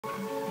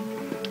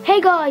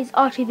Hey guys,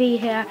 RTV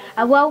here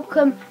and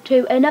welcome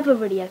to another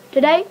video.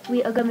 Today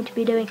we are going to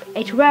be doing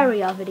a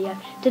terraria video.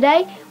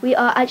 Today we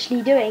are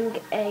actually doing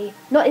it's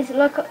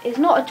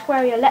not a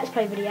terraria let's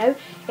play video,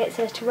 it's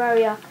a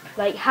terraria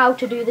like how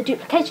to do the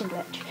duplication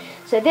glitch.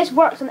 So this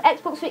works on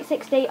Xbox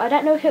 360, I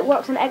don't know if it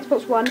works on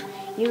Xbox One,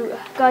 you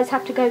guys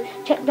have to go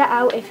check that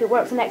out if it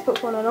works on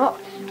Xbox One or not.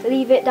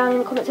 Leave it down in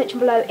the comment section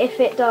below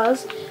if it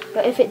does,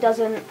 but if it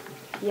doesn't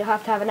you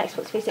have to have an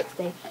Xbox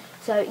 360.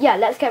 So yeah,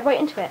 let's get right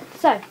into it.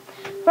 So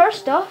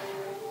first off,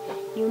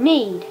 you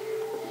need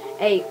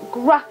a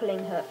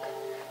grappling hook.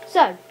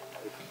 So,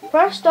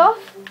 first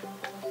off,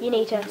 you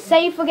need to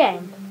save the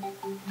game.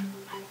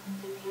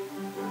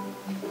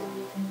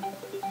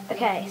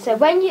 Okay, so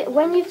when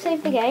you've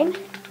saved the game,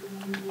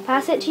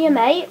 pass it to your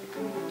mate.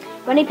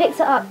 When he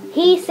picks it up,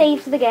 he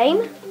saves the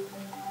game.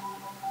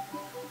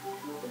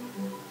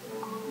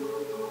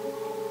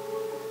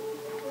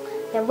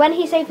 Then when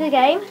he saves the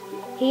game,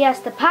 he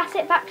has to pass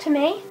it back to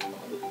me.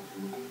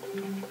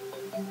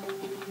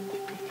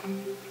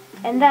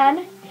 And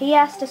then he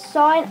has to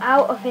sign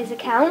out of his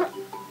account,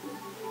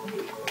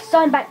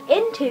 sign back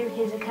into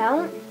his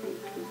account,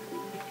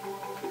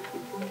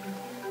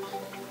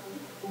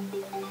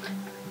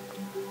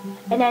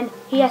 and then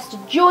he has to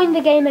join the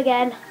game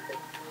again.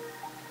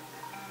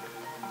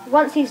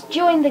 Once he's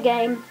joined the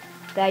game,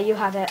 there you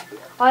have it.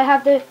 I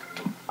have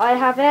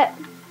it,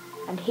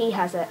 and he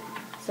has it.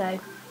 So,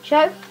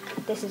 show,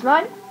 this is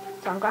mine,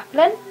 so I'm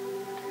grappling,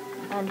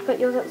 and put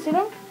yours at the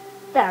ceiling.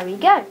 There we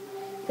go.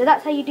 So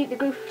that's how you do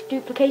the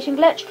duplication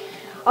glitch.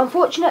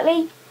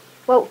 Unfortunately,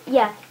 well,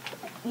 yeah,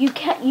 you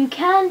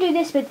can do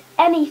this with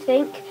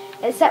anything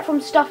except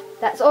from stuff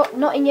that's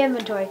not in your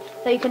inventory.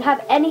 So you can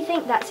have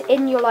anything that's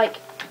in your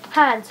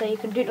hand. So you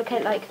can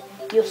duplicate like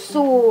your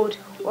sword,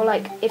 or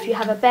like if you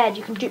have a bed,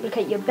 you can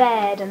duplicate your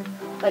bed, and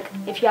like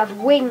if you have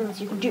wings,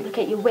 you can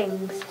duplicate your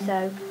wings.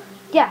 So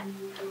yeah,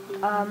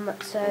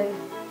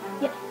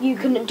 you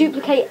can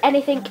duplicate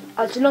anything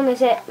as long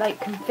as it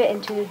can fit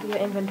into your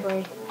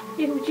inventory.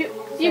 You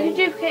can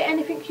duplicate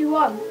anything you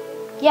want.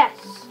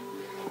 Yes.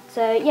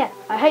 So yeah,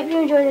 I hope you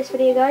enjoy this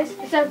video, guys.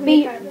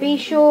 Be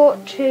sure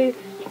to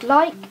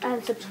like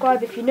and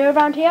subscribe if you're new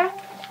around here.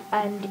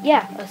 And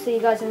yeah, I'll see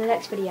you guys in the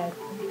next video.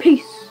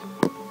 Peace.